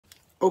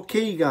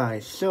Okay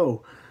guys,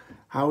 so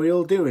how are you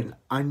all doing?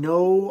 I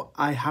know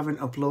I haven't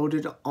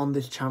uploaded on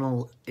this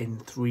channel in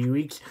 3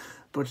 weeks,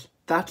 but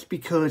that's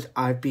because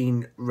I've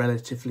been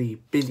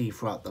relatively busy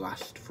throughout the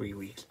last 3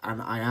 weeks,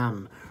 and I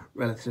am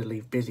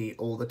relatively busy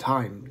all the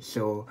time.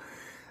 So,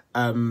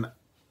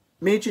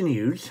 major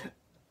news,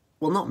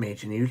 well, not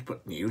major news,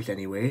 but news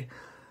anyway.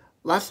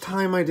 Last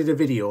time I did a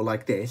video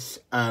like this,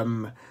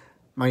 my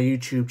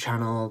YouTube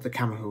channel, The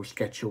Camera Who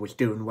Sketch Show, was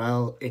doing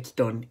well. It's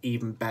done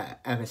even better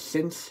ever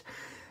since.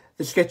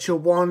 The Sketch Show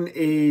 1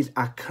 is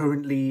at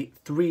currently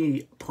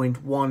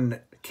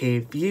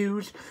 3.1k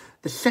views.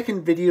 The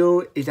second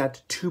video is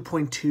at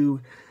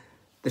 2.2.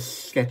 The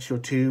Sketch Show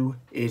 2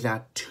 is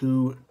at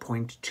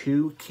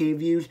 2.2k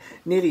views,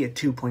 nearly at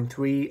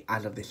 2.3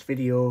 as of this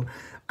video,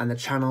 and the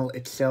channel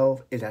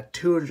itself is at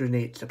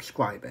 208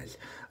 subscribers.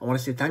 I want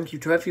to say thank you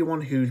to everyone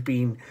who's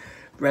been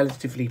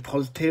relatively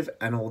positive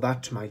and all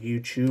that to my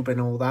YouTube and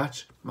all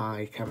that,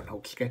 my Kevin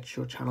Hope Sketch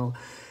Show channel.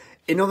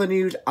 In other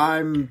news,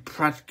 I'm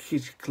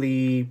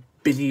practically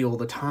busy all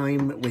the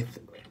time with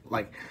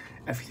like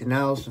everything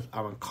else.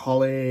 I'm in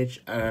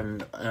college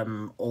and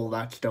all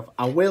that stuff.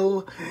 I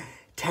will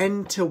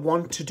tend to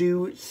want to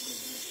do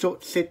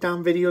sit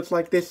down videos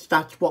like this.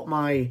 That's what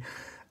my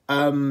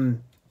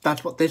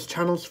that's what this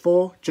channel's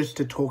for, just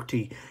to talk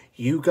to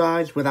you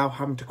guys without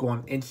having to go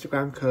on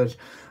Instagram, because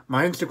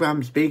my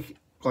Instagram's big,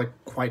 like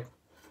quite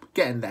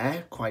getting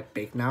there, quite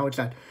big now. It's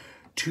at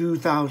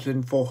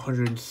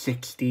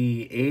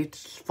 2,468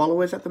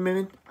 followers at the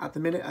minute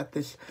at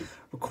this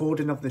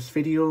recording of this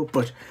video.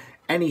 But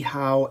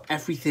anyhow,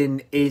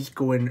 everything is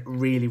going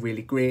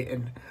really great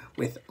and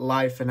with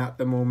life and at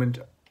the moment.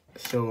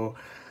 So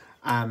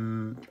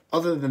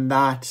other than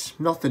that,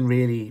 nothing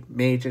really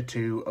major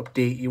to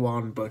update you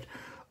on, but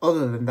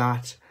other than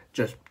that,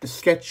 just the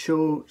Sketch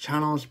Show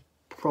channel's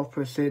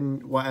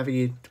progressing, whatever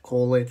you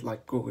call it,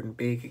 like going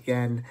big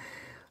again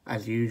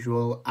as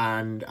usual,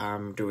 and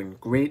I'm doing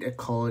great at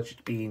college.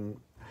 It's been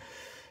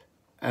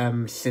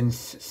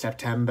since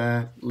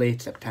September,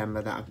 late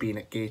September, that I've been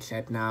at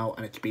Gateshead now,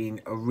 and it's been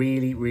a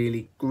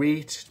really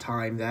great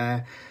time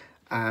there.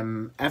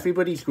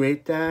 Everybody's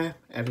great there,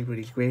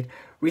 everybody's great.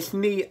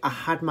 Recently I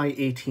had my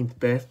 18th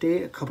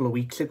birthday a couple of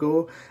weeks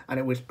ago, and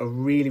it was a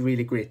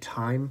really great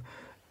time.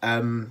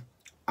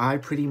 I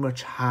pretty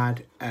much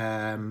had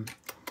a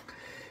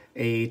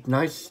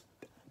nice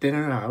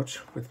dinner out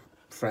with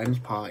friends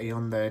party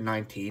on the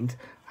 19th,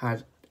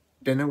 had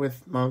dinner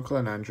with my uncle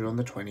and Andrew on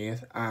the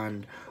 20th,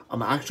 and on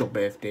my actual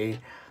birthday,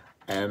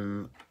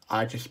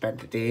 I just spent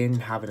the day in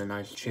having a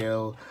nice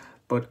chill,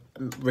 but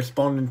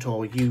responding to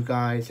all you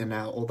guys and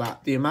all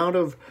that. The amount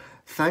of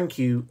thank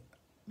you,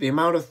 the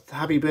amount of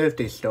happy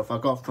birthday stuff I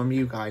got from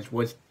you guys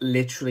was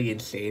literally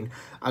insane.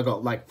 I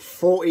got like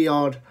 40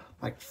 odd,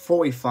 like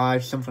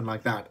 45, something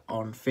like that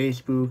on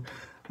Facebook,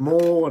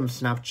 more on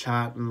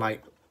Snapchat, and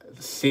like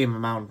the same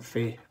amount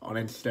on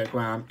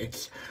Instagram.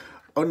 It's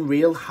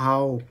unreal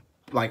how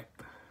like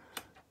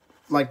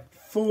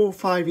 4 or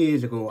 5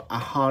 years ago I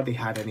hardly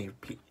had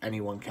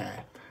anyone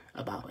care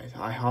about it.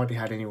 I hardly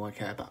had anyone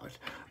care about it.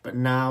 But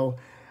now,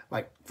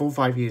 like 4 or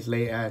 5 years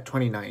later,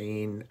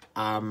 2019,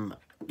 I'm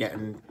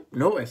getting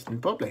noticed in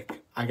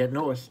public. I get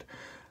noticed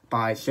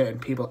by certain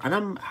people, and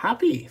I'm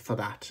happy for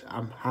that.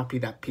 I'm happy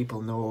that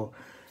people know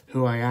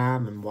who I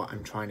am and what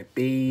I'm trying to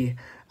be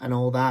and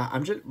all that.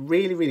 I'm just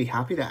really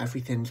happy that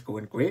everything's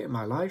going great in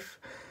my life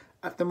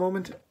at the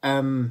moment.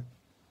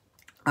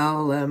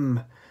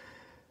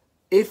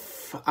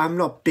 If I'm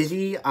not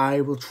busy,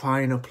 I will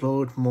try and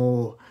upload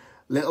more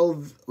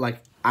little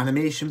like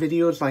animation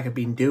videos like I've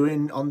been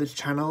doing on this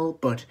channel,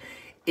 but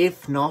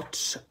if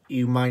not,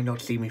 you might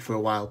not see me for a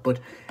while. But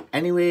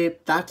anyway,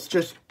 that's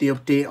just the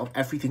update of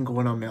everything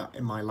going on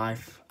in my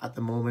life at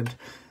the moment.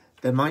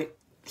 My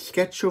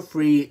Sketch Show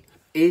 3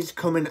 is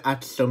coming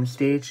at some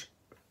stage.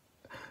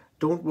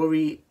 Don't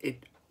worry.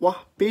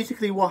 What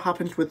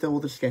happens with all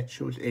the sketch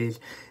shows is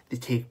they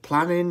take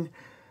planning,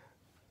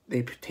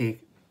 they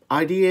take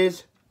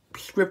ideas,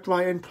 script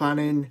writing,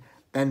 planning,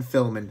 then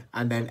filming,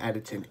 and then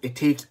editing. It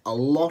takes a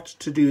lot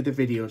to do the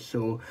videos,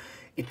 so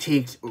it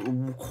takes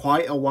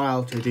quite a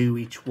while to do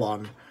each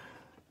one.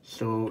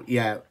 So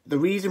yeah, the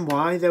reason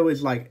why there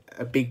was like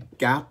a big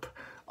gap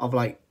of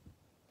like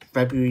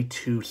February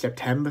to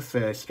September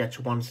for Sketch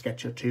 1,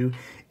 Sketch 2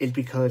 is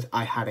because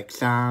I had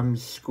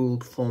exams, school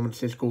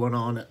performances going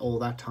on at all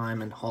that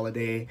time, and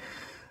holiday.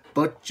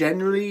 But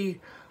generally,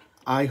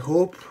 I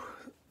hope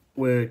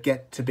we'll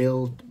get to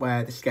build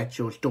where the sketch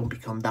shows don't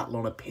become that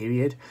long a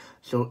period.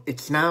 So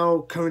it's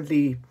now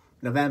currently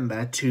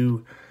November,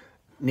 to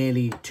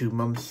nearly 2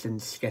 months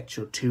since Sketch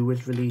Show 2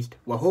 was released.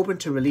 We're hoping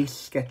to release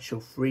Sketch Show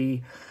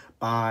 3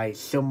 by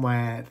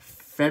somewhere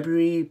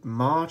February,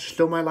 March,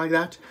 somewhere like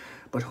that.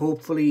 But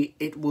hopefully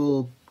it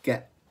will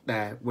get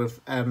there. We've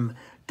done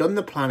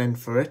the planning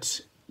for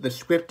it. The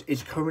script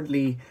is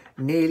currently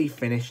nearly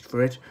finished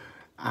for it,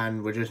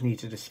 and we just need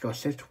to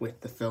discuss it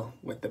with the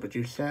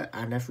producer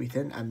and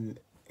everything, and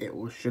it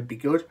should be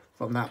good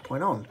from that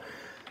point on.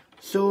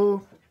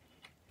 So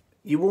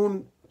you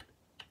won't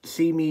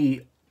see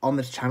me on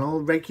this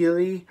channel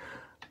regularly,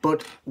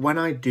 but when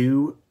I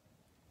do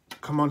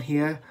come on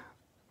here,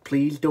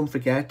 please don't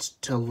forget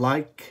to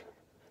like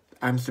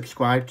and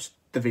subscribe to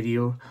the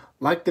video.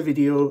 Like the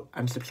video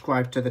and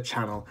subscribe to the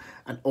channel.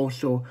 And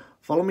also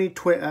follow me on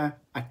Twitter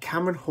at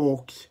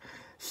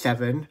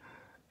CameronHawks7.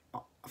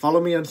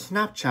 Follow me on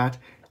Snapchat,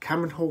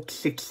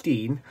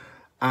 CameronHawks16.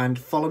 And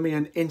follow me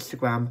on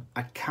Instagram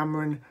at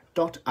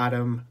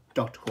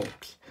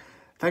Cameron.adam.hawks.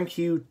 Thank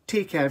you.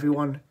 Take care,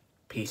 everyone.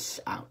 Peace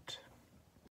out.